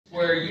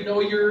where you know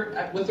you're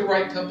with the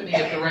right company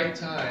at the right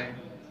time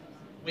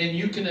when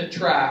you can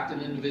attract an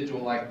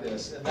individual like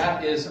this. And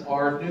that is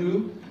our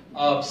new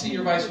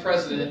Senior Vice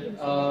President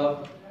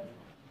of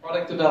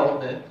Product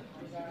Development,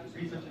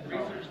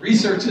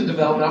 Research and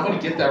Development. I'm going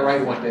to get that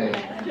right one day.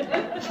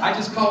 I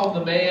just call him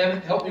the man.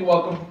 Help me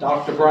welcome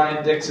Dr.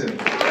 Brian Dixon.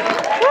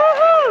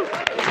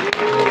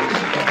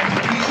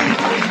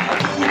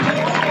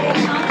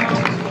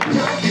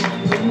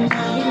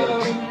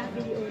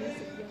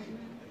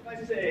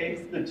 I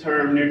say the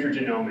term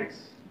nutrigenomics,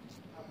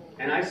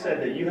 and I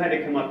said that you had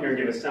to come up here and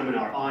give a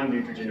seminar on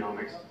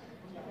nutrigenomics,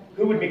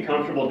 who would be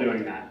comfortable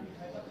doing that?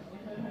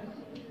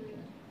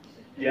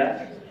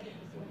 Yeah?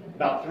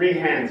 About 3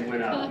 hands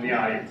went up in the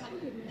audience.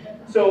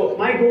 So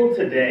my goal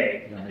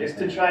today is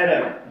to try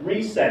to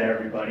reset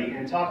everybody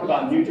and talk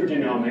about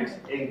nutrigenomics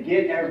and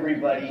get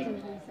everybody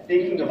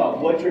thinking about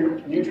what your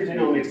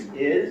nutrigenomics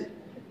is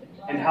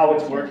and how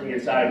it's working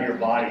inside of your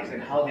bodies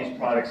and how these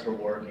products are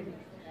working.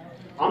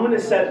 I'm going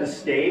to set the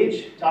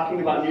stage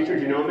talking about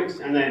nutrigenomics,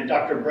 and then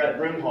Dr. Brett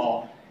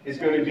Brimhall is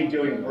going to be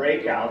doing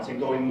breakouts and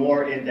going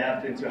more in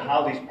depth into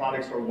how these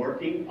products are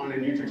working on a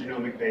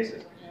nutrigenomic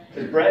basis.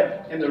 Is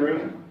Brett in the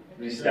room?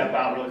 Can you step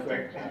out really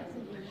quick?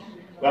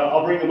 Well,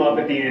 I'll bring him up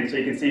at the end so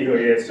you can see who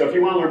he is. So if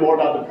you want to learn more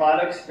about the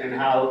products and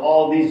how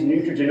all these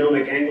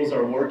nutrigenomic angles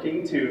are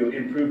working to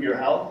improve your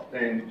health,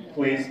 then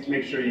please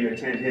make sure you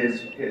attend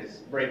his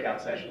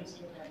breakout sessions.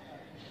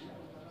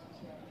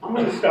 I'm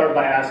going to start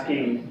by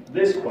asking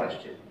this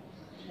question.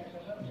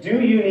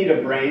 Do you need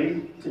a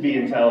brain to be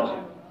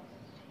intelligent?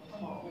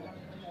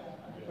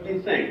 What do you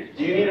think?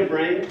 Do you need a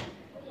brain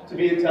to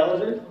be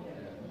intelligent?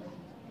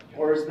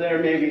 Or is there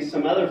maybe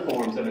some other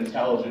forms of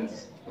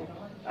intelligence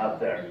out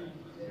there?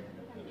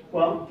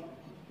 Well,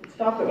 let's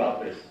talk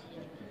about this.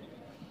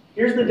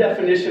 Here's the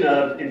definition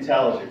of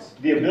intelligence: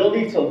 the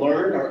ability to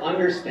learn or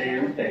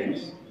understand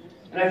things.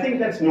 And I think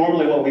that's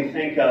normally what we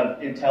think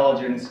of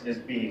intelligence as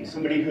being.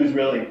 Somebody who's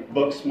really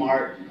book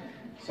smart,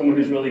 someone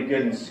who's really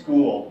good in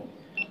school.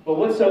 But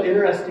what's so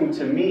interesting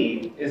to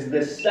me is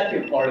this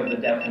second part of the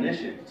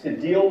definition: to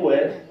deal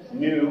with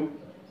new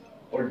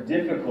or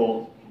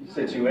difficult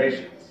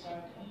situations.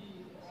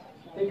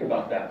 Think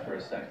about that for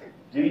a second.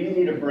 Do you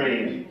need a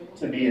brain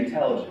to be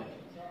intelligent?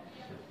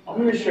 I'm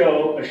going to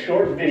show a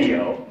short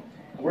video.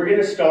 We're going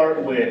to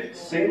start with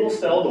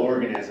single-celled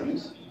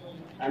organisms,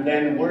 and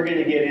then we're going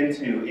to get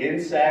into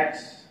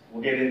insects,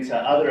 we'll get into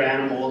other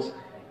animals,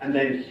 and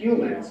then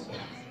humans.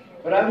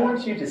 But I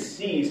want you to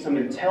see some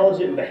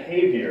intelligent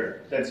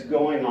behavior that's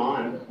going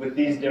on with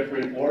these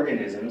different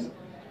organisms,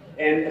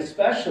 and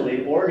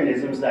especially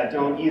organisms that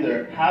don't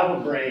either have a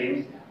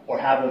brain or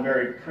have a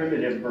very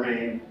primitive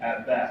brain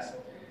at best.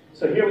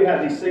 So here we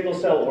have these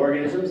single-cell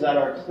organisms that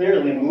are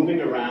clearly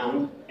moving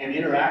around and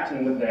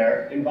interacting with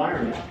their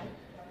environment.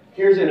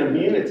 Here's an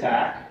immune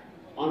attack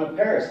on a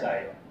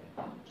parasite.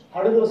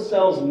 How do those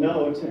cells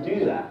know to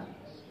do that?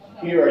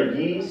 Here are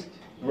yeast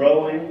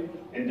growing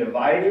and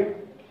dividing.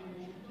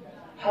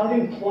 How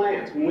do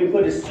plants, when we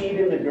put a seed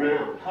in the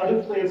ground, how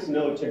do plants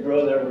know to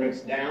grow their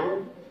roots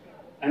down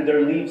and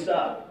their leaves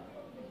up?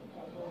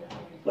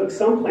 Look,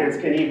 some plants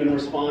can even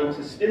respond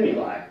to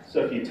stimuli.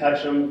 So if you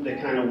touch them, they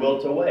kind of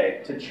wilt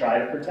away to try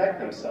to protect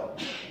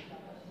themselves.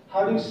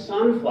 How do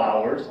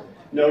sunflowers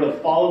know to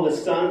follow the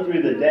sun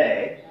through the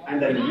day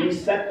and then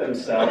reset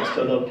themselves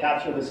so they'll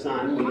capture the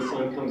sun when the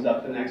sun comes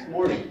up the next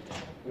morning?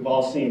 We've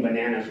all seen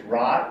bananas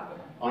rot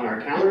on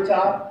our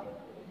countertop.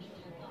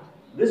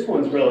 This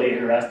one's really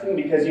interesting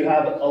because you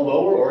have a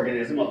lower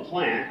organism, a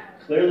plant,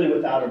 clearly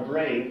without a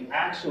brain,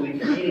 actually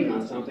feeding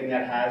on something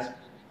that has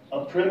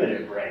a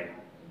primitive brain.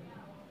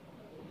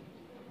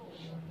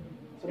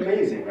 It's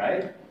amazing,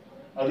 right?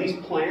 Are these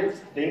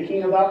plants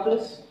thinking about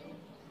this?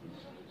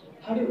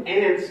 How do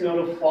ants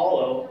know to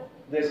follow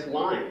this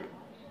line?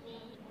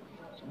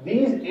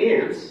 These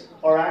ants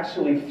are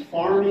actually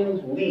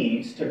farming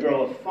leaves to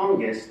grow a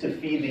fungus to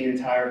feed the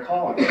entire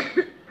colony.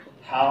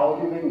 How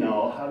do they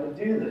know how to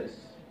do this?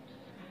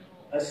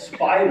 A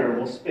spider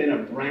will spin a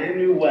brand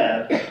new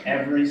web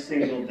every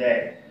single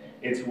day.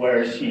 It's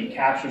where she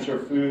captures her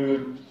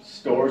food,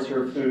 stores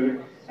her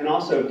food, and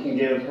also can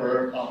give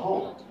her a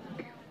home.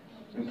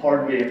 And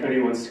pardon me if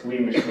anyone's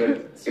squeamish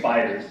with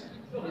spiders.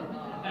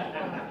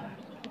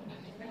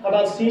 How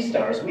about sea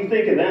stars? We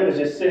think of them as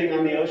just sitting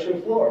on the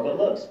ocean floor, but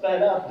look,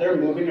 sped up, they're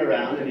moving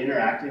around and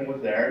interacting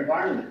with their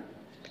environment.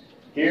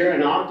 Here,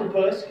 an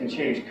octopus can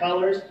change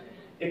colors.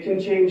 It can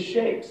change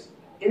shapes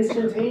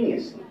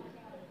instantaneously.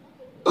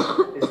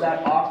 Is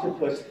that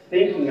octopus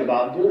thinking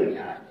about doing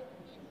that?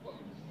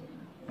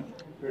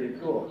 Pretty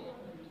cool.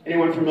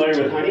 Anyone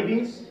familiar with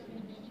honeybees?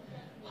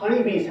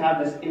 Honeybees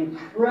have this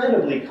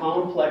incredibly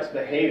complex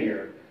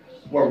behavior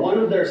where one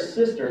of their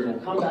sisters will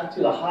come back to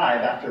the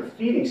hive after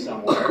feeding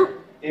somewhere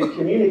and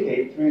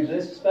communicate through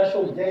this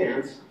special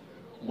dance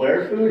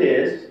where food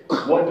is,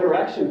 what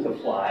direction to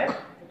fly,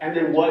 and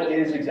then what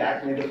is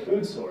exactly the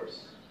food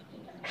source.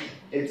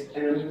 It's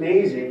an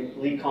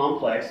amazingly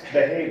complex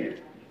behavior.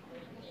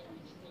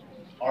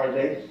 Are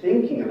they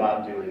thinking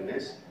about doing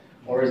this,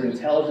 or is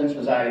intelligence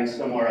residing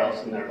somewhere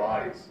else in their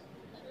bodies?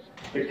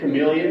 The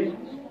chameleon,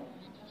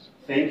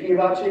 thinking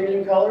about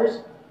changing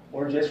colors,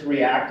 or just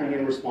reacting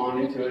and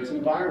responding to its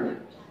environment?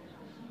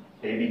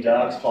 Baby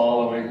ducks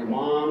following her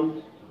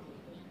mom.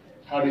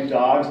 How do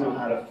dogs know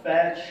how to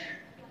fetch?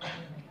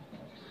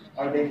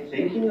 Are they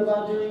thinking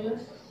about doing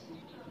this?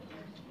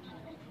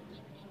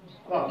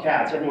 How about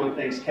cats? Everyone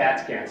thinks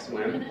cats can't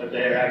swim, but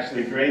they're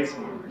actually great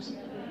swimmers.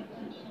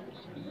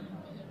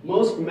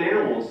 Most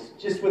mammals,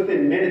 just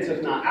within minutes,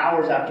 if not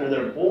hours after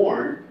they're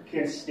born,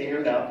 can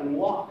stand up and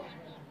walk.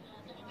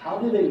 How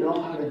do they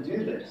know how to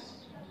do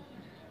this?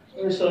 I'm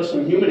going to show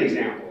some human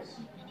examples.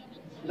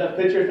 Does that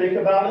picture think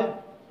about it?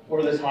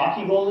 Or this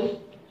hockey goalie?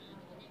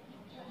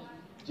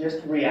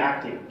 Just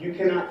reacting. You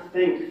cannot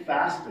think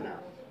fast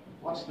enough.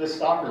 Watch this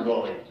soccer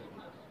goalie.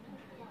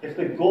 If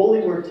the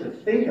goalie were to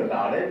think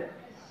about it,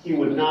 he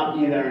would not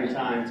be there in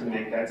time to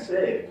make that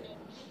save.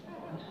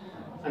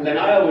 And then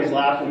I always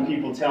laugh when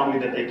people tell me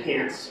that they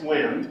can't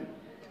swim,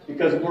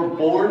 because we're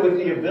born with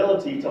the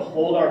ability to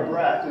hold our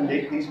breath and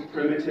make these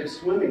primitive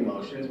swimming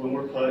motions when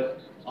we're put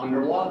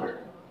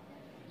underwater.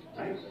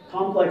 Right?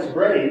 Complex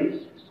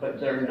brain, but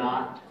they're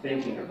not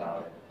thinking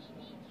about it.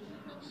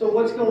 So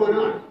what's going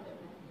on?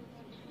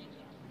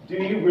 Do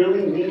you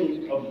really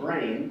need a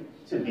brain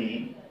to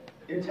be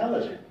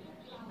intelligent?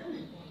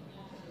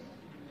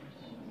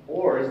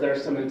 Or is there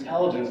some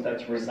intelligence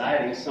that's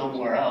residing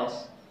somewhere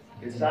else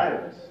inside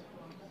of us?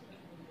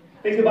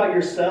 Think about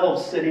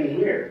yourselves sitting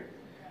here.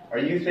 Are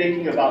you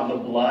thinking about the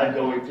blood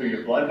going through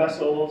your blood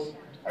vessels?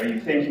 Are you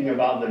thinking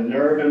about the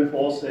nerve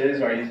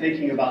impulses? Are you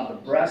thinking about the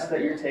breaths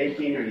that you're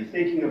taking? Are you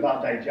thinking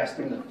about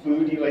digesting the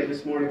food you ate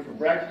this morning for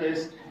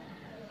breakfast?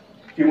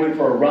 If you went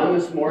for a run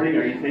this morning,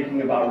 are you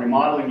thinking about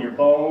remodeling your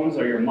bones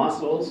or your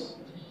muscles?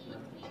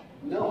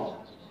 No,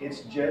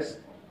 it's just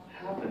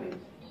happening.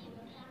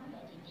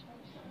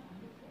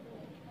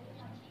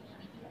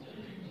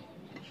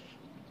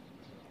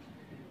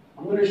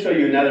 I'm going to show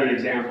you another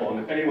example,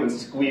 and if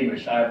anyone's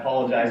squeamish, I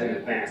apologize in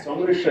advance. So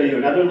I'm going to show you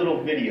another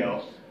little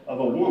video of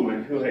a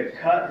woman who had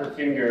cut her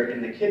finger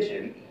in the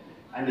kitchen,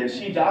 and then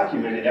she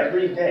documented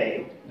every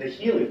day the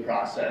healing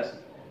process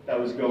that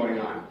was going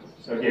on.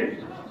 So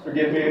again,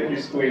 forgive me if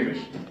you're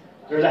squeamish.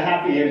 There's a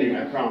happy ending,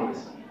 I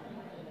promise.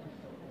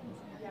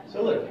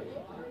 So look,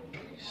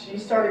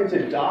 she's starting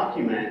to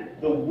document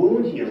the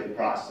wound healing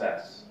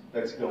process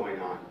that's going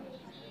on.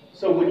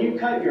 So when you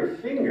cut your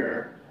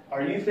finger,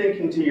 are you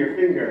thinking to your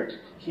finger,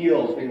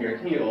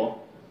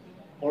 heal,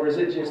 or is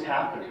it just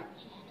happening?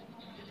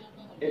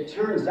 It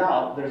turns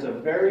out there's a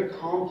very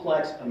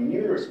complex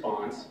immune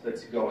response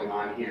that's going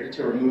on here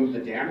to remove the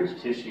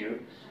damaged tissue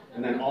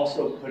and then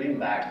also putting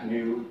back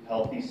new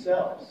healthy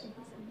cells.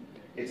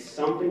 It's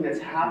something that's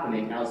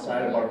happening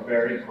outside of our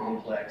very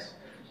complex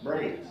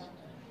brains.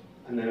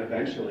 And then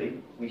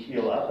eventually we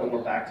heal up and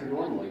we're back to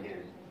normal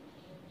again.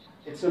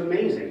 It's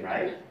amazing,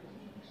 right?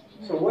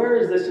 So where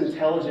is this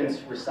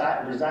intelligence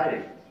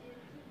residing?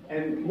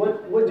 And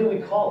what do we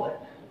call it?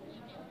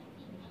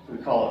 Do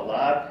we call it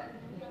luck?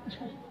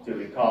 Do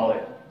we call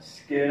it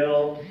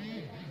skill?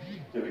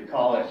 Do we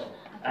call it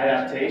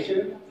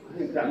adaptation? I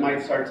think that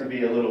might start to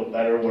be a little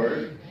better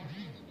word.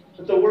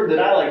 But the word that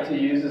I like to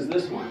use is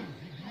this one.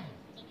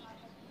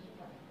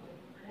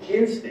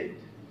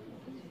 Instinct.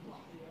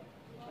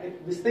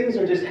 Right? These things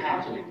are just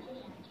happening.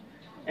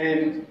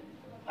 And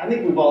I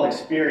think we've all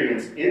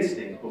experienced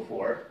instinct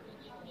before.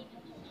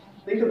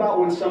 Think about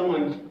when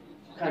someone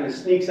kind of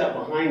sneaks up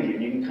behind you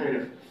and you can kind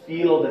of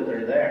feel that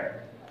they're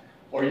there.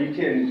 Or you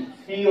can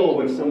feel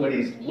when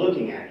somebody's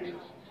looking at you.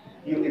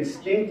 You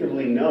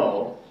instinctively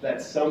know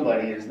that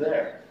somebody is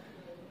there.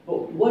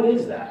 But what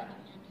is that?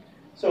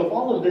 So if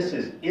all of this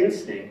is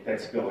instinct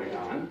that's going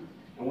on,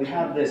 and we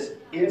have this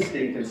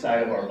instinct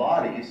inside of our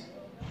bodies,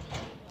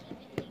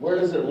 where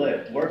does it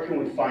live? Where can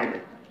we find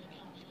it?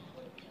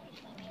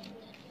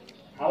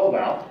 How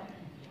about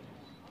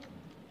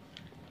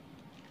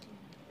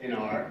in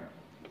our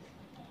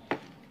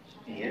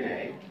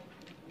DNA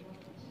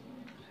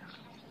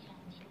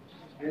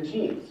and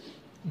genes?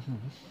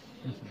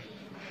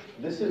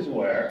 This is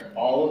where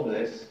all of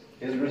this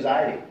is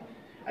residing.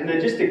 And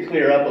then just to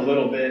clear up a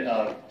little bit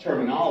of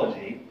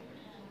terminology,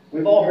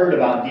 we've all heard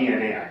about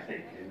DNA, I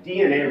think. And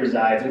DNA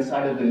resides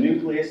inside of the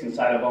nucleus,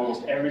 inside of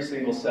almost every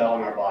single cell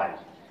in our body.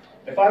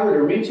 If I were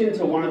to reach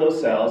into one of those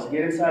cells,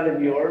 get inside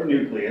of your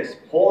nucleus,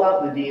 pull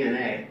out the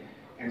DNA,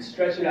 and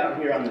stretch it out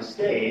here on the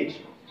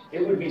stage,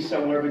 it would be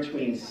somewhere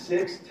between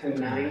 6 to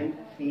 9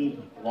 feet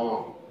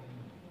long,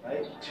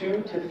 right?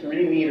 2 to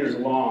 3 meters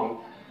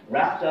long,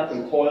 wrapped up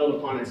and coiled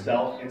upon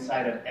itself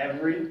inside of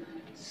every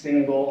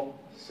single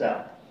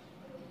cell.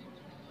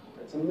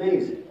 That's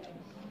amazing.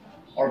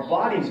 Our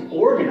bodies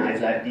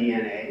organize that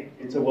DNA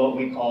into what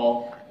we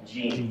call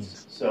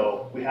genes.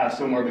 So we have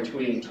somewhere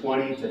between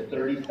 20 to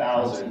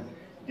 30,000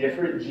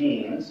 different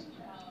genes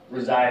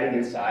residing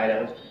inside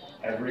of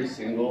every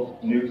single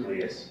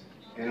nucleus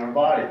in our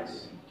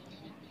bodies.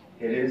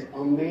 It is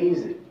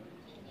amazing.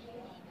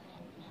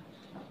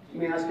 Let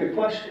me ask a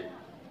question.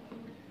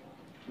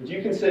 Would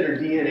you consider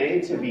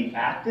DNA to be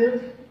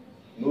active,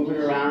 moving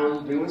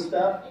around, doing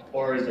stuff,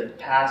 or is it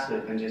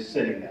passive and just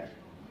sitting there?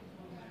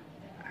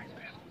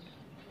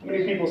 How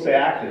many people say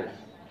active?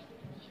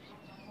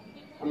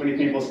 How many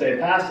people say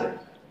passive?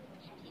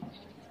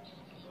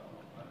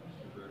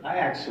 I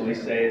actually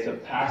say it's a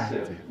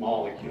passive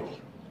molecule.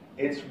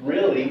 It's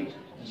really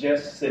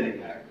just sitting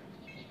there.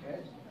 Okay?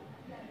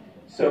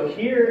 So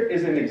here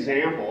is an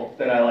example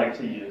that I like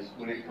to use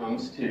when it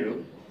comes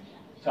to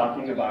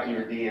talking about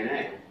your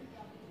DNA.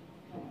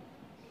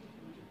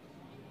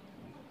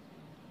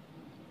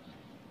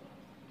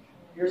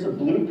 Here's a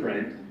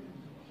blueprint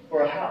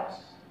for a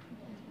house.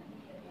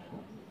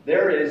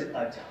 There is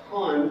a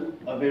ton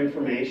of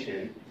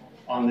information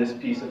on this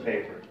piece of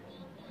paper.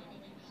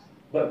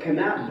 But can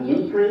that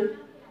blueprint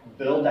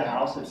build the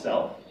house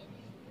itself?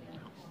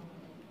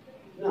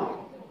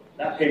 No.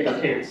 That paper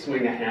can't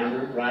swing a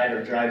hammer, right,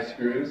 or drive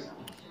screws.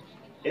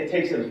 It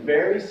takes a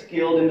very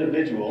skilled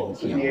individual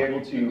to be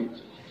able to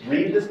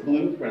read this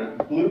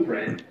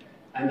blueprint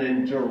and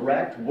then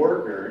direct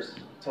workers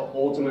to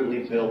ultimately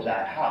build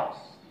that house.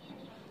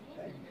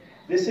 Okay?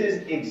 This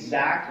is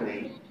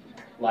exactly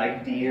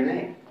like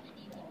DNA.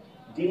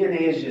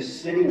 DNA is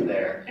just sitting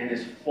there and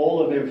is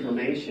full of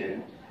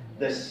information.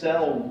 The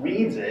cell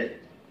reads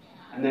it,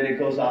 and then it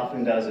goes off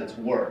and does its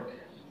work.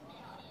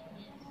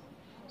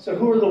 So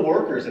who are the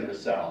workers in the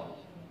cell?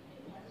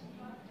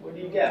 What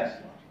do you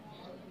guess?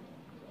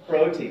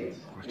 Proteins.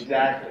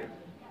 Exactly.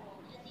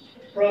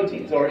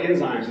 Proteins, or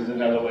enzymes is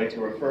another way to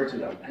refer to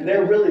them. And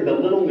they're really the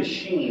little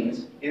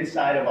machines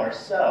inside of our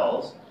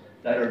cells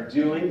that are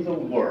doing the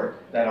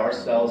work that our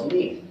cells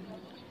need.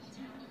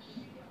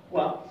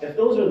 Well, if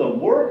those are the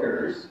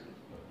workers,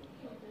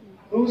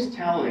 who's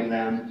telling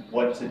them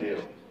what to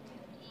do?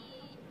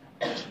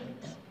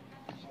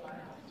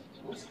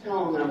 Who's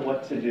telling them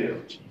what to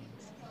do?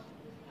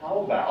 How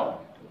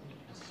about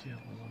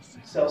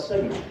cell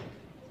signaling?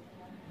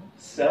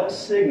 Cell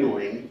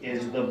signaling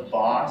is the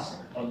boss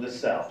of the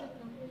cell.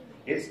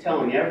 It's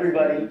telling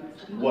everybody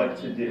what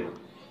to do.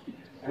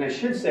 And I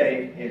should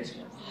say it's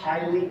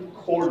highly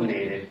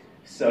coordinated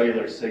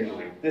cellular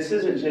signaling. This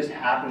isn't just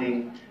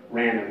happening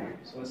randomly.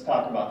 So let's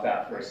talk about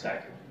that for a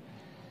second.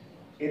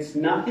 It's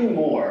nothing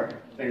more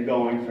than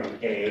going from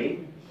A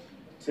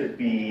to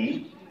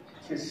B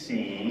to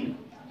C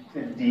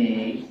to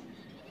D,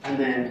 and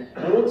then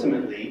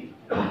ultimately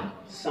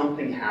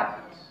something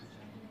happens.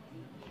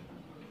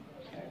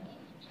 Okay.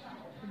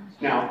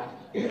 Now,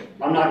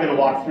 I'm not going to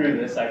walk through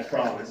this, I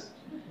promise.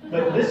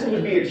 But this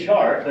would be a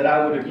chart that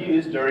I would have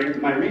used during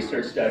my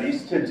research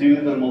studies to do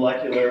the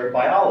molecular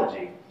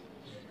biology.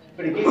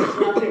 But again, it's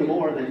nothing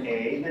more than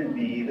A, then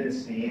B, then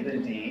C,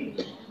 then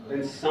D.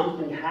 Then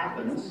something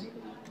happens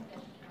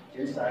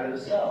inside of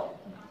the cell.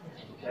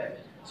 Okay?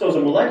 So as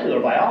a molecular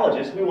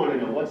biologist, we want to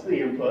know what's the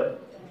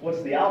input,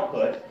 what's the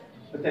output,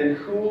 but then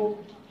who,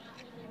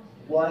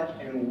 what,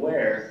 and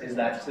where is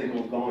that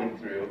signal going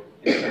through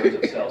in terms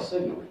of cell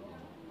signaling.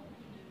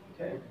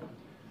 Okay?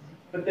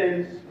 But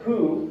then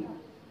who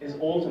is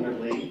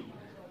ultimately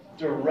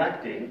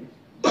directing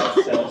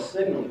cell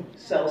signaling?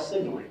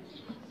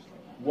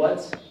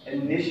 What's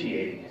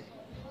initiating it?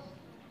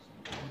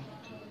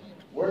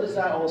 Where does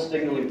that whole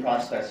signaling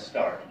process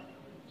start?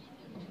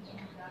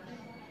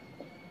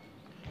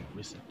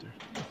 Receptor.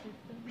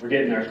 We're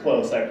getting there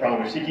close, I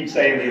promise. You keep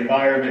saying the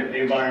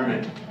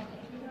environment.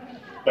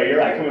 But you're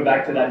right, coming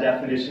back to that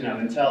definition of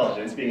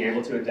intelligence, being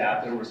able to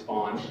adapt and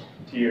respond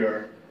to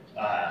your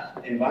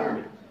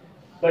environment.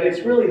 But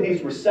it's really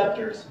these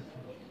receptors.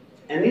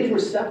 And these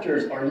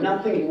receptors are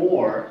nothing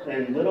more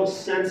than little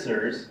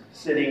sensors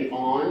sitting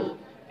on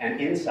and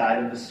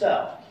inside of the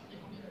cell.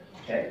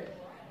 Okay?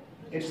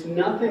 It's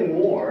nothing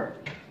more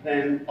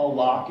than a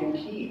lock and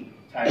key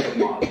type of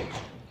model.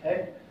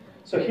 Okay?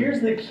 So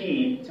here's the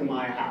key to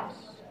my house.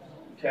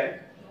 Okay?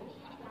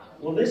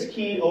 Will this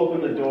key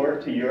open the door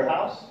to your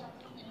house?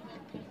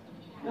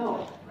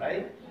 No,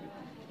 right?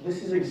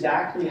 This is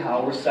exactly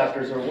how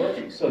receptors are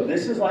working. So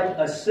this is like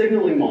a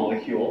signaling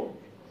molecule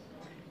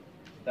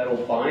that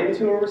will bind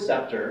to a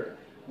receptor,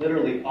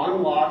 literally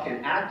unlock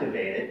and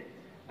activate it,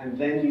 and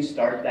then you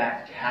start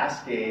that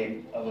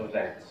cascade of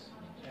events.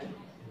 Okay?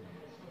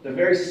 The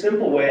very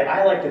simple way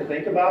I like to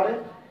think about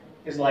it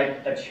is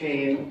like a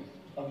chain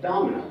of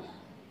dominoes.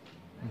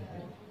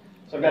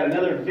 So I've got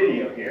another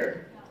video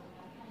here,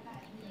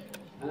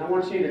 and I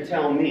want you to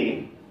tell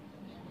me,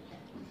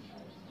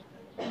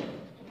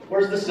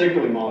 where's the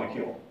signaling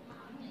molecule?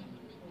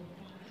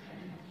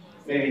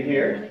 Maybe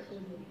here.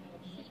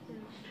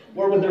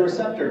 Where would the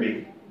receptor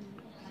be?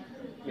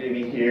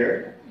 Maybe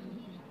here,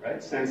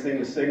 right? Sensing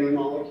the signaling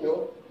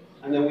molecule.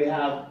 And then we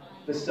have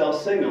the cell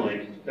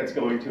signaling that's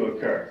going to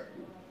occur.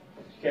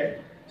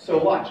 Okay? So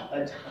watch.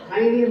 A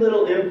tiny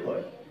little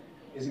input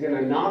is going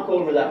to knock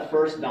over that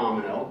first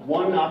domino.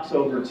 One knocks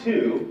over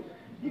two.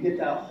 You get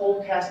that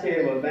whole cascade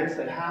of events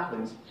that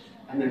happens,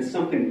 and then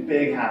something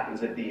big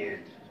happens at the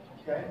end.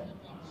 Okay?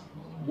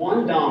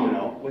 One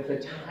domino with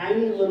a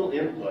tiny little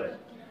input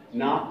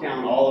knocked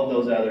down all of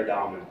those other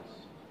dominoes.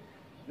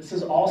 This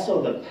is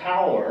also the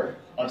power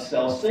of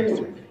cell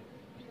signaling.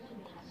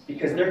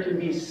 because there can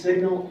be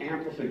signal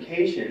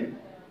amplification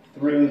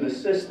through the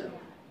system.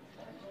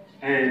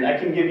 And I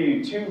can give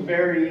you two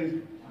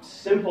very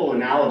simple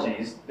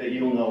analogies that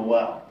you'll know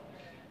well.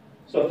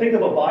 So think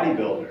of a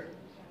bodybuilder.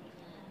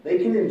 They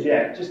can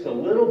inject just a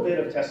little bit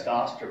of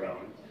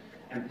testosterone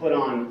and put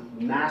on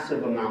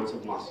massive amounts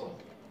of muscle.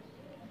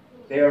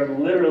 They are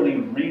literally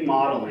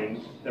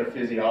remodeling their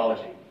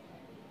physiology.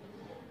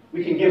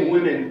 We can give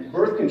women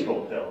birth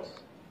control pills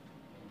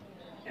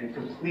and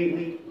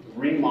completely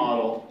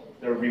remodel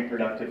their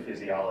reproductive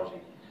physiology.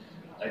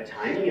 A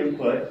tiny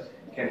input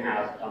can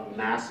have a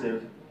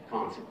massive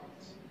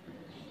consequence.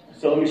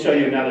 So let me show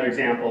you another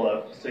example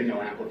of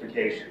signal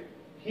amplification.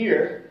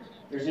 Here,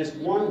 there's just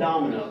one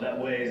domino that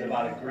weighs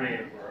about 1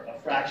 gram or a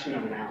fraction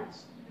of an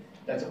ounce.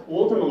 That's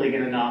ultimately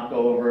going to knock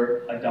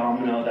over a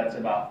domino that's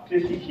about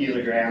 50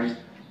 kilograms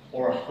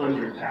or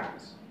 100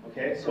 pounds.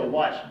 Okay, so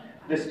watch.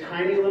 This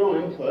tiny little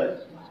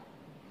input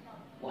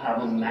will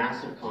have a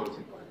massive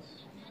consequence.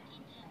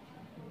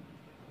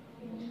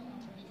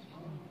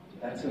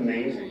 That's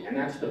amazing, and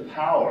that's the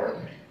power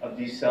of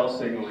these cell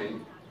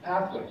signaling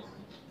pathways.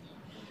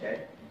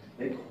 Okay?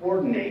 They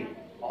coordinate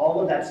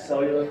all of that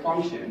cellular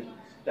function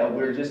that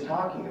we're just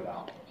talking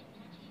about.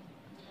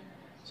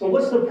 So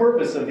what's the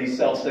purpose of these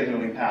cell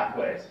signaling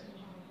pathways?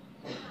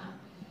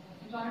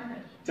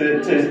 Environment.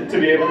 To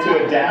be able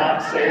to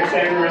adapt, sense,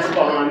 and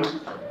respond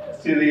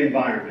to the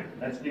environment.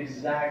 That's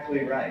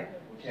exactly right.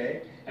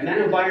 Okay? And that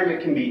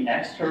environment can be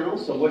external,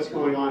 so what's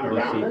going on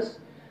around us,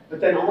 but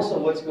then also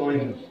what's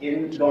going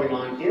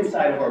on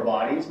inside of our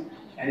bodies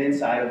and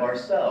inside of our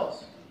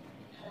cells.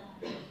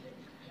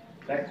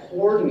 That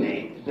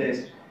coordinate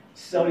this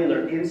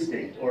cellular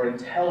instinct or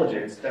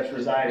intelligence that's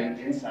residing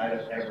inside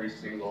of every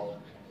single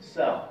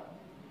cell.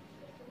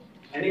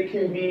 And it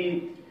can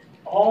be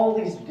all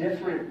these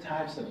different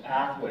types of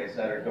pathways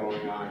that are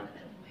going on.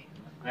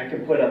 I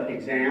can put up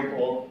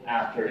example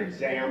after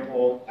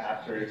example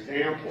after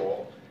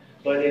example,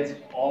 but it's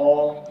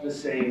all the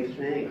same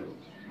thing.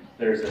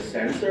 There's a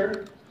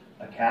sensor,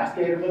 a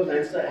cascade of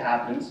events that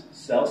happens,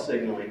 cell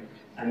signaling,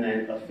 and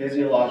then a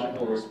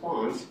physiological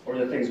response, or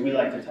the things we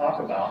like to talk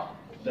about,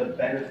 the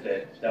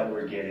benefit that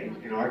we're getting,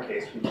 in our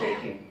case, from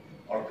taking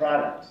our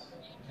products.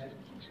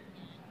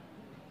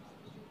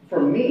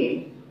 For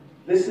me,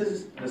 this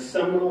is the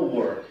seminal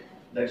work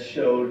that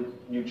showed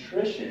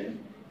nutrition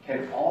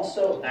can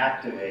also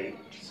activate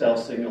cell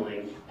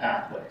signaling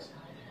pathways.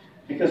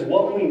 Because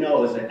what we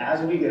know is that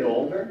as we get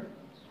older,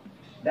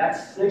 that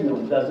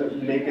signal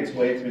doesn't make its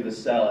way through the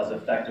cell as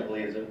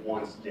effectively as it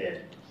once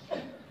did.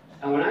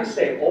 And when I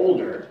say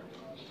older,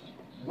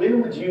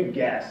 when would you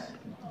guess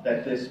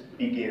that this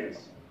begins?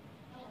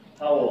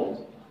 How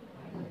old?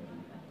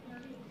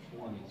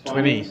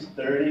 20s,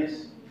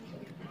 30s?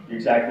 You're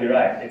exactly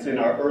right. It's in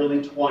our early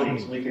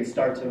 20s we can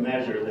start to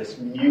measure this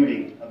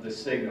muting of the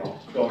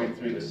signal going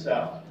through the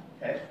cell.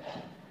 Okay?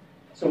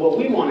 So what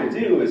we want to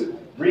do is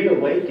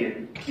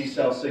reawaken these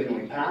cell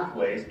signaling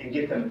pathways and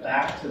get them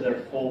back to their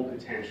full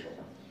potential.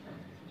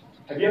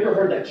 Have you ever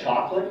heard that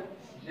chocolate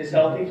is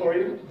healthy for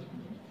you?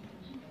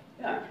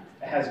 Yeah,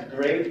 it has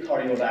great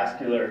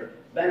cardiovascular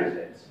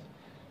benefits.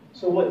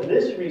 So what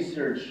this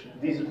research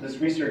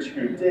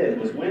group did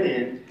was went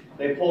in,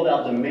 they pulled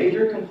out the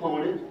major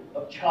component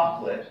of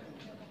chocolate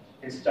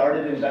and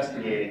started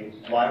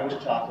investigating why was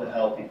chocolate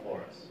healthy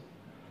for us.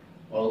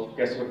 Well,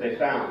 guess what they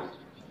found?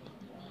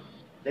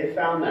 They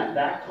found that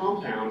that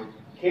compound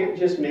can't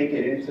just make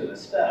it into the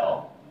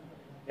cell,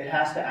 it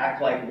has to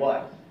act like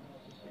what?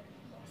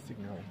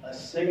 A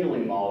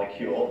signaling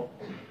molecule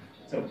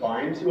to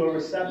bind to a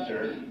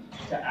receptor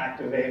to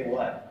activate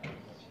what?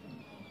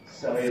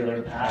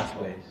 Cellular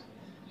pathways.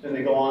 Then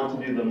they go on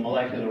to do the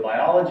molecular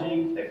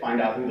biology, they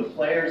find out who the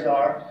players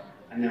are,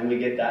 and then we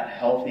get that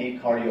healthy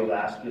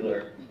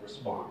cardiovascular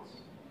response.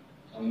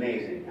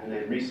 Amazing. And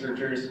then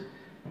researchers,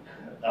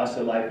 us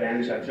at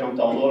LifeVantage, have jumped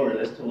all over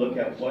this to look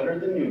at what are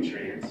the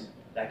nutrients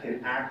that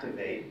can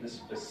activate the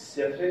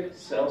specific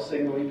cell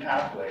signaling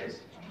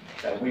pathways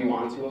that we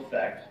want to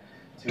affect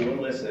to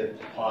elicit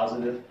a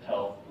positive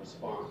health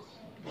response.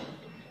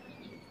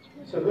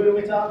 So who do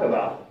we talk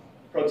about?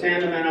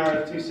 Protandim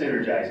NRF2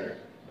 synergizer.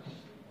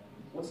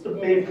 What's the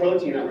main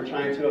protein that we're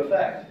trying to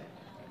affect?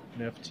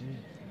 NRF2.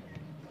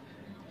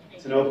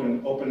 It's an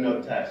open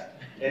note test.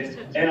 It's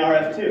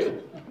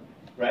NRF2,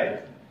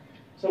 right?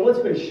 So what's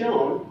been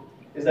shown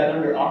is that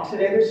under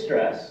oxidative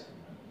stress,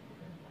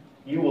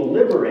 you will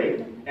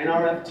liberate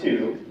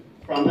NRF2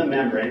 from the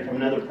membrane, from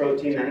another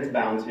protein that it's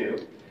bound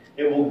to.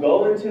 It will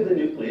go into the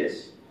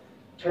nucleus,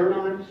 turn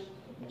on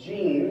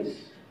genes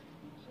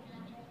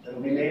that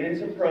will be made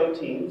into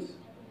proteins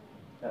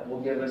that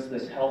will give us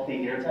this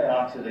healthy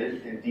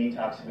antioxidant and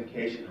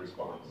detoxification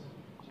response.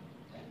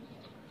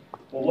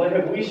 Well, what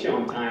have we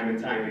shown time and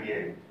time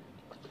again?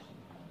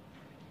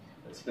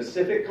 That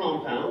specific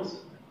compounds,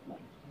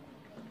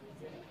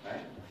 right,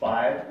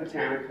 5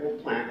 botanical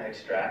plant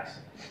extracts,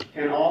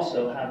 can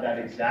also have that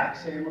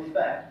exact same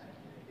effect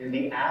in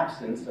the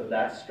absence of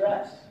that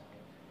stress.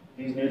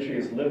 These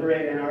nutrients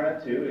liberate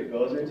NRF2, it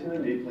goes into the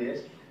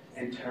nucleus,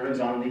 and turns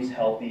on these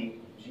healthy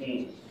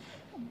genes.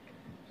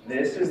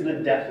 This is the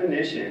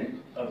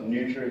definition of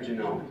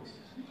nutrigenomics.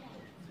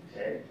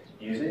 Okay?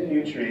 Using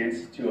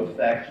nutrients to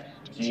affect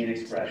gene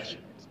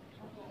expression.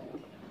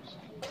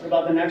 What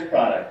about the next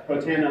product?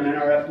 Protandim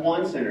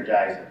NRF1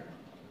 synergizer.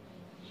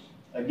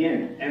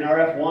 Again,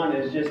 NRF1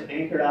 is just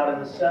anchored out in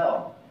the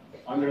cell.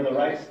 Under the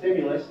right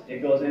stimulus,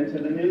 it goes into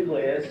the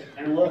nucleus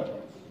and look,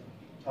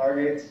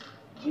 targets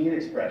gene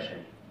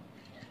expression.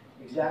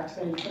 Exact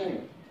same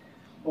thing.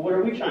 But what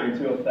are we trying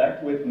to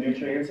affect with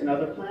nutrients and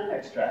other plant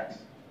extracts?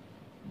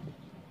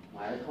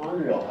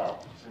 Mitochondrial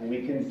health. And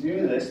we can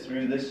do this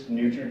through this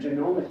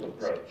nutrigenomic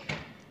approach.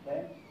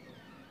 Okay?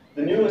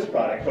 The newest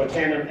product,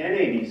 Protandim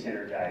NAD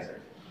synergizer.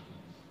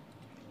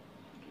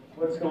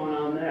 What's going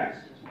on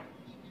there?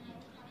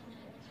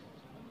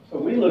 So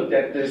we looked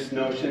at this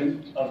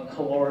notion of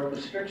caloric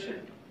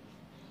restriction.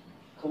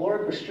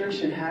 Caloric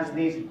restriction has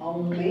these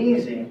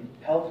amazing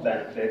health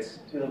benefits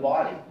to the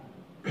body.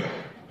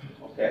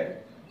 Okay?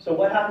 So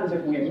what happens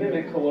if we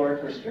mimic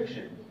caloric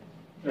restriction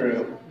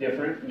through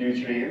different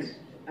nutrients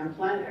and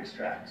plant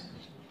extracts?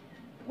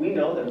 We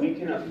know that we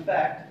can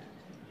affect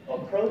a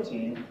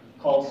protein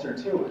called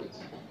sirtuins,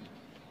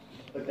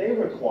 but they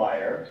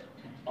require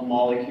a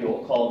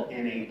molecule called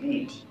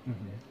NAD.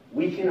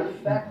 We can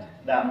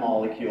affect that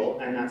molecule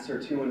and that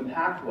sirtuin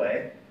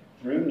pathway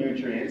through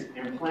nutrients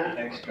and plant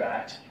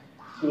extracts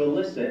to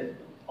elicit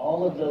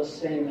all of those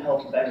same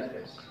health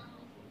benefits.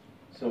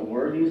 So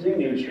we're using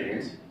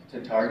nutrients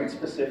to target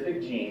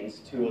specific genes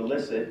to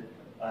elicit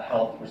a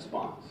health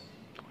response.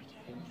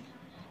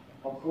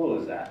 How cool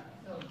is that?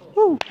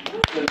 Woo.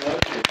 That's the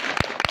notion.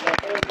 The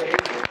whole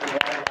basis for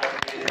why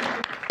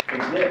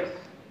life exists.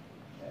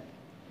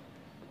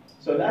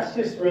 So that's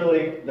just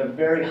really the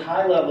very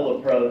high-level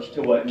approach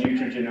to what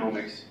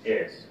nutrigenomics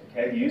is.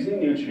 Okay? Using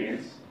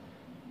nutrients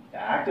to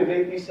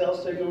activate these cell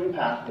signaling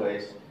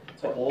pathways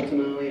to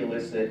ultimately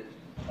elicit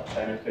a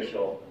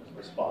beneficial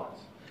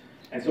response.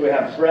 And so we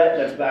have Brett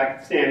that's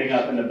back, standing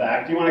up in the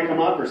back. Do you want to come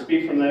up or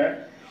speak from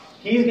there?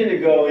 He's going to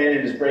go in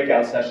his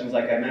breakout sessions,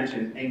 like I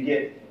mentioned, and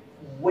get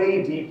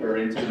way deeper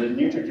into the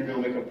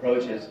nutrigenomic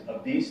approaches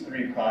of these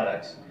three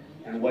products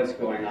and what's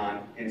going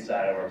on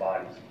inside of our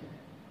bodies.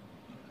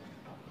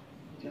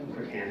 Do you have a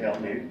quick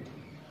handheld, maybe?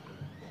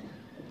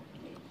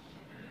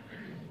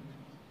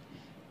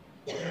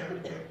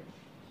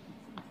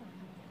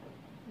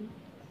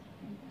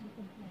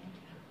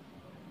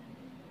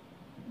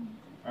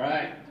 All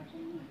right.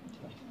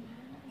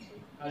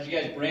 How's you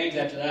guys' brains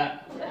after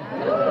that?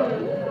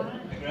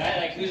 Right?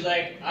 Like, who's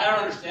like, I don't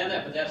understand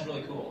that, but that's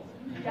really cool.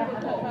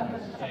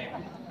 Okay.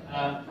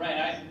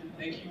 Brian,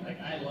 thank you. Like,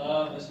 I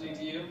love listening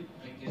to you.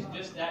 Like, it's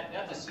just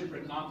that's a super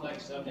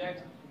complex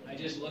subject. I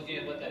just looking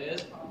at what that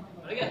is.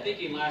 But I got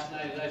thinking last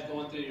night as I was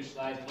going through your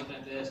slides and looking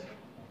at this.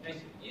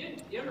 Like,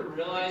 you ever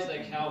realize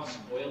like how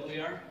spoiled we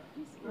are?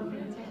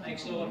 Like,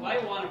 so if I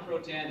want a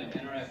Protandim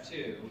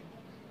NRF2,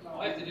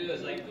 all I have to do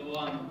is like go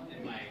on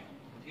in my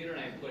computer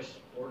and I push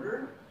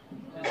order,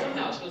 and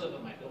somehow it shows up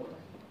at my door.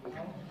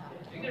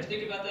 You ever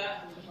think about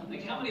that?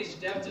 Like, how many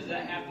steps does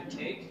that have to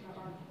take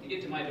to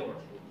get to my door?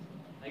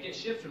 I get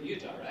shipped from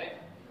Utah, right?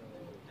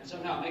 And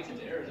somehow it makes it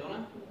to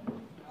Arizona,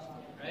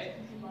 right?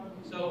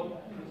 So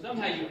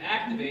somehow you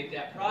activate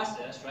that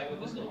process, right, with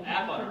this little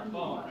app on our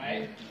phone,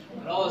 right?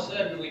 And all of a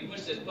sudden we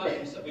push this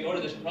button, so we order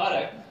this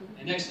product,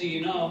 and next thing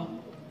you know,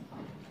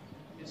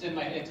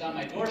 it's on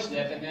my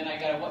doorstep, and then I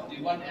gotta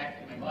do what to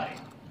activate my body?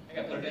 I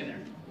gotta put it in there.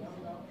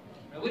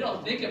 Now, we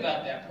don't think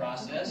about that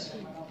process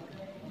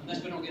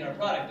unless we don't get our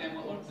product. Then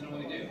what do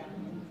we do?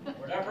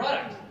 Where's our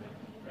product,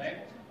 right?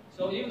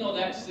 So even though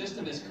that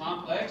system is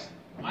complex,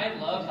 I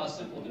love how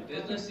simple the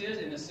business is.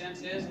 In the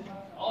sense is,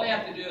 all I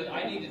have to do is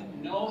I need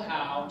to know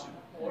how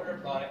to order a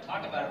product,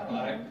 talk about a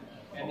product,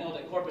 and know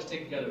that corporate's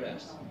taking care of the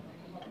rest.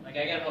 Like,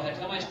 I gotta know how to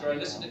tell my story,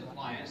 listen to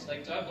clients.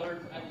 Like Doug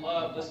learned, I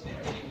love listening to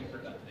everything we've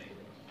heard about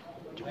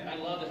today. I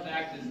love the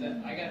fact is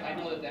that I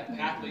know that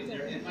pathway is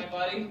there in my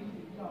body,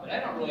 but I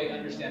don't really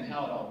understand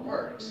how it all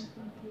works.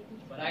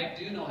 But I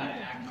do know how to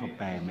activate it.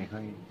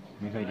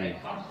 Right?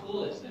 How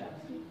cool is that?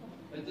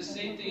 But the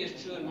same thing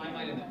is true in my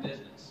mind in the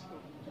business.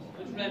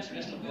 Who's ran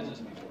traditional business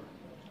before?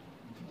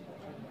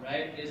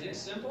 Right? Is it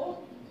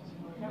simple?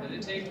 Or does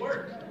it take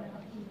work?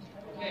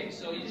 Okay,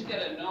 so you just got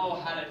to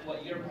know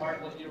what your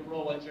part, what your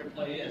role, what your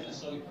play is. And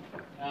so,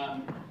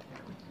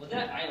 was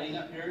that Eileen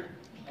up here?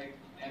 Like,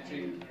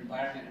 entering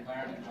environment?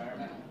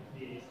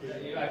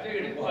 I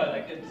figured it was.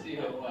 I couldn't see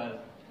who it was.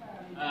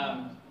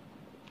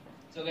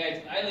 So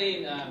guys,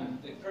 Eileen, a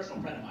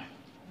personal friend of mine.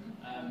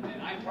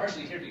 And I'm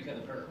partially here because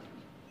of her.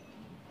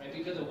 Right?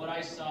 Because of what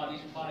I saw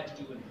these products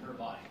do in her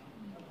body.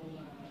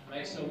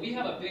 Right? So we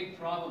have a big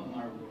problem in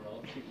our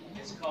world.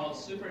 It's called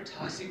super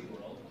toxic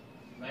world,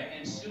 right?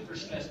 And super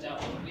stressed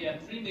out world. We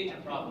have three major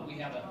problems. We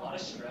have a lot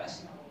of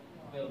stress.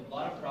 We have a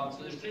lot of problems.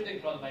 So there's three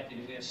big problems I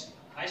think. We have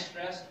high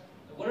stress.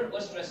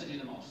 What stresses you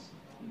the most?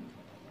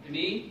 To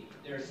me,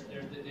 there's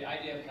the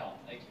idea of health.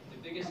 Like, the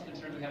biggest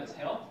concern we have is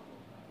health,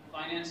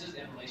 finances,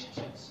 and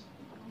relationships.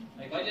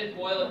 Like, if I just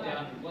boil it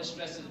down to what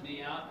stresses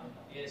me out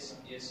is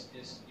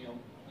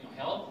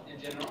health in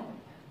general,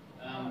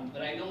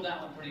 But I know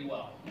that one pretty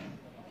well.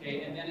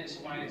 Okay, and then it's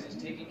finances,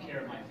 taking care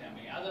of my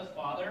family. As a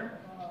father,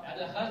 as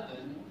a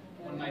husband,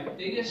 one of my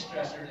biggest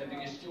stressors and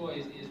biggest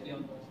joys is being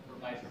able to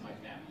provide for my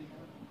family.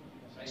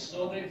 So I'm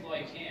so grateful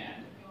I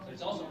can, but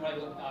it's also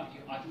probably what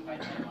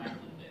occupies my mind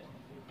a little bit.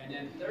 And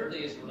then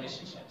thirdly is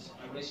relationships.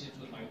 My relationships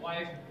with my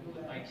wife,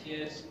 with my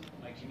kids,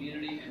 my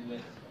community, and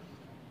with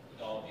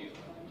all of you.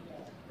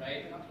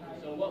 Right?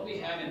 So what we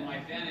have in my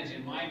advantage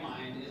in my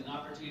mind is an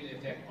opportunity to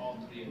affect all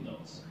three of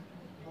those.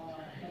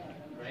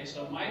 Right?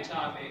 So my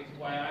topic,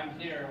 why I'm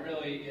here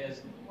really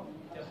is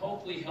to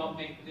hopefully help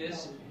make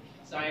this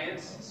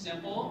science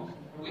simple,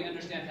 where we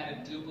understand how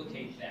to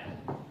duplicate that.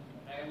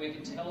 Right? And we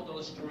can tell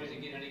those stories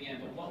again and again.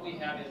 But what we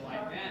have in my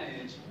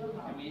advantage,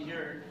 and we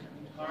hear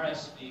Cara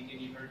speak and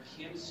you heard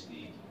Kim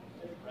speak,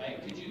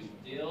 right? Could you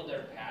feel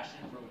their passion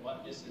for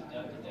what this has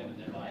done for them in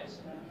their lives?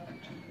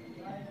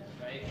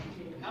 Right?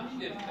 How many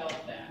of you have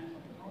felt that?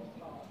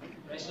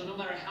 Right? So no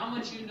matter how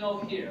much you know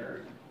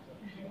here,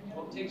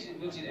 what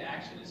moves you to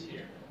action is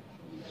here.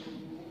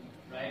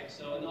 Right?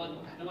 So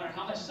no matter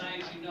how much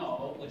science you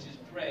know, which is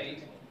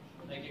great,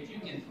 like if you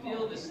can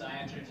feel the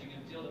science or if you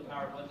can feel the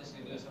power of what this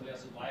can do in somebody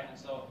else's life, and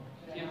so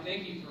Kim,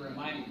 thank you for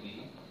reminding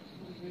me.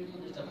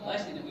 It's a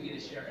blessing that we get to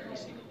share every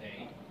single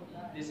day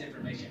this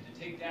information. To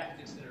take that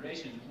into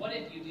consideration, what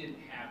if you didn't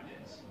have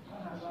this?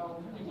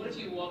 What if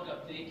you woke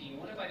up thinking,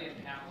 what if I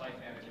didn't have life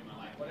advantage in my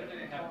life? What if I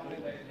didn't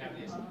have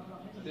this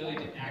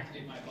ability to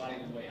activate my body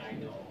the way I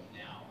know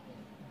now?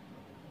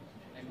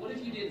 And what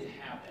if you didn't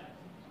have that?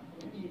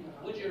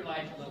 Would your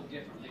life look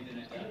differently than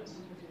it does?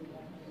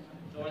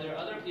 So are there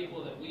other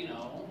people that we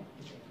know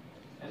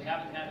that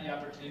haven't had the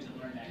opportunity to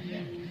learn that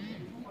yet?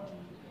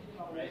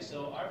 Right?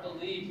 So our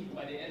belief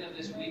by the end of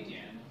this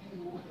weekend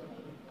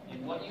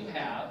in what you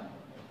have,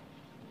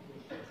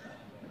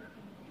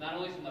 not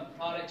only from a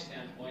product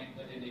standpoint,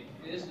 but in a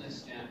business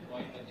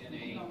standpoint, but in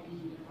a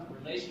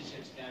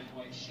relationship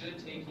standpoint,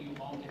 should take you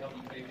home to help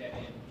you create that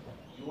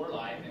in your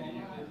life and in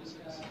your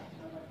businesses.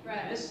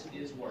 Right. This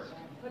is work.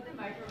 Put the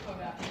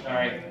microphone up.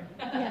 Sorry.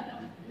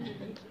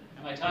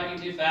 Am I talking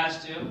too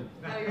fast too?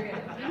 No, you're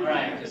good. All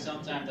right, because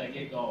sometimes I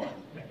get going.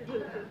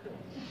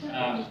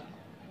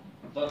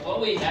 But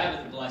what we have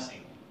is a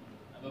blessing.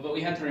 But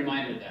we have to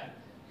remind of that.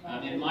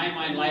 In my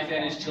mind, Life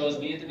Advantage chose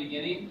me at the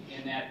beginning,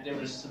 in that there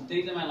was some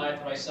things in my life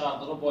where I saw a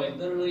little boy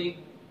literally,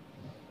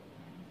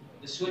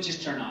 the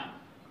switches turn on.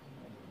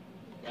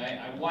 Right?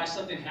 I watched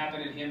something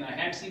happen in him that I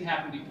hadn't seen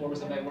happen before with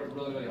somebody I worked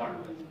really, really hard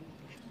with.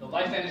 So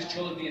Life Advantage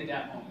chose me at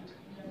that moment.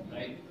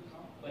 Right?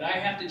 But I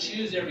have to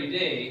choose every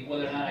day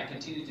whether or not I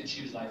continue to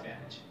choose Life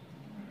Advantage.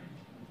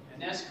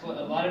 And that's what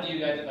a lot of you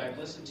guys that I've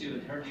listened to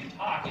and heard you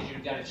talk is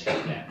you've got to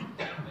choose that.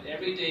 But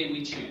every day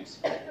we choose.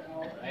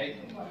 Right?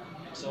 And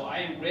so I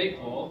am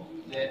grateful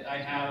that I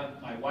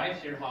have my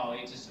wife here,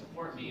 Holly, to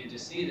support me and to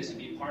see this and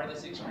be part of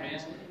this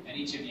experience, and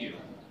each of you.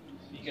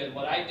 Because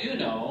what I do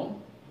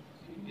know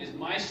is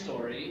my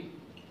story.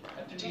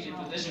 After teaching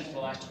physicians for the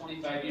last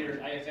 25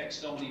 years, I affect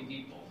so many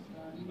people.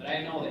 But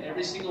I know that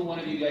every single one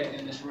of you guys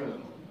in this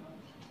room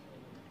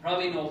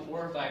probably know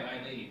 4 or 5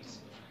 Eileens,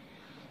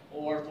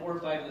 or 4 or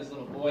 5 of this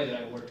little boy that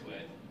I worked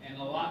with, and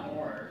a lot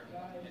more.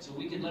 And so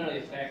we can literally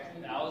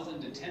affect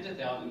thousands to tens of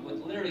thousands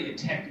with literally a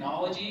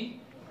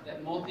technology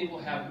that most people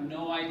have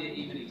no idea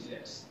even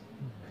exists.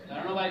 I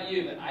don't know about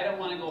you, but I don't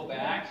want to go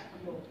back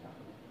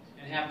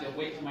and have to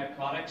wait for my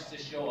products to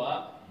show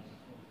up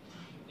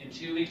in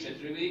 2 weeks or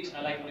 3 weeks.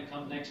 I like when it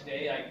comes next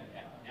day, like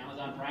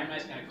Amazon Prime,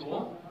 that's kind of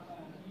cool.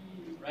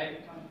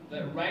 Right?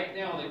 But right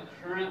now, the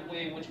current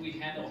way in which we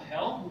handle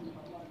health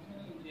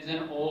is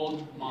an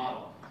old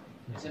model.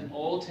 It's an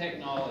old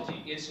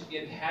technology.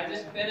 It has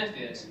its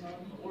benefits,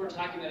 but what we're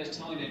talking about is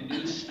telling a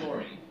new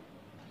story.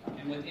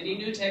 And with any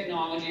new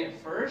technology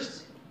at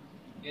first,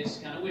 it's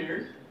kind of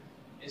weird.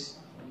 It's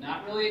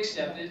not really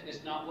accepted.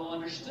 It's not well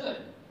understood.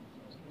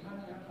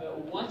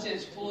 But once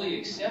it's fully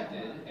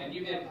accepted and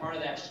you get part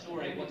of that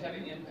story, what type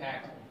of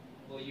impact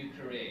will you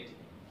create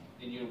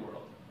in your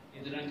world?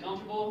 Is it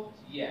uncomfortable?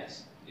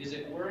 Yes. Is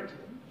it work?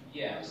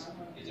 Yes.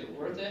 Is it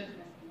worth it?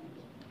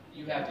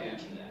 You have to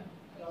answer that.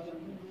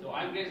 So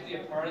I'm going to be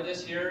a part of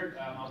this here.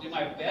 I'll do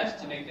my best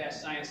to make that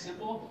science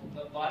simple.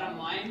 But bottom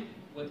line,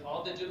 with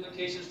all the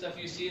duplication stuff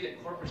you see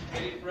that corporate's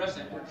creating for us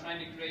and we're trying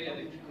to create as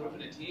a group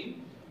and a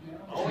team,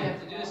 all we have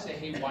to do is say,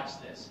 hey,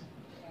 watch this.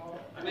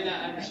 I may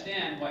not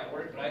understand why it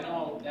worked, but I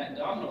know that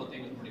domino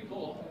thing was pretty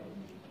cool.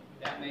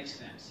 That makes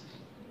sense.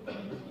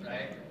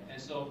 Right?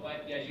 And so,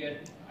 yeah,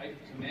 I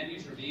commend you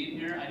for being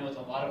here. I know it's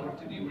a lot of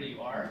work to be where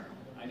you are.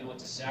 I know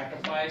it's a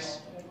sacrifice.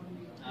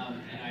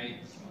 And I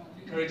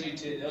encourage you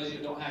to, those of you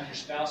who don't have your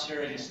spouse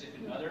here or your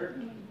significant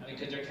other,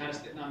 because they're kind of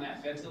sitting on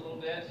that fence a little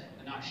bit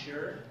and not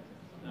sure.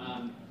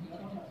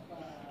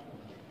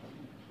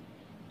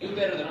 Do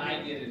better than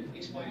I did in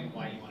explaining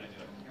why you want to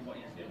do it and what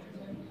you're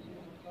feeling.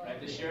 Right?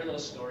 But share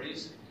those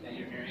stories that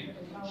you're hearing.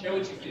 Share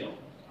what you feel.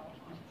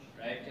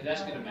 Right? Because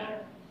that's going to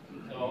matter.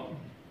 So,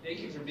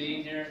 thank you for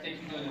being here.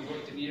 Thank you for doing the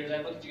work to be here.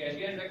 I look at you guys.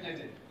 You guys recognize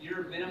that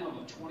your minimum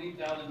of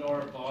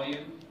 $20,000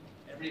 volume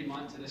every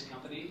month to this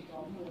company.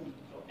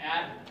 So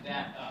add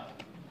that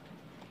up.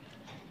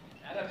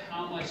 Add up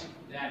how much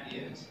that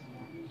is.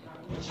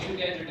 What you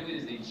guys are doing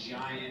is a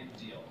giant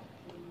deal.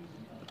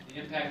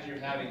 The impact you're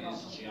having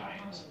is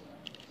giant.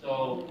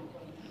 So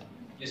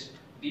just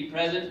be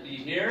present, be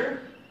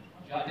here,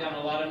 jot down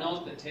a lot of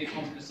notes, but take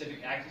home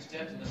specific action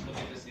steps, and let's go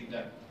get this thing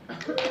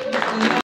done.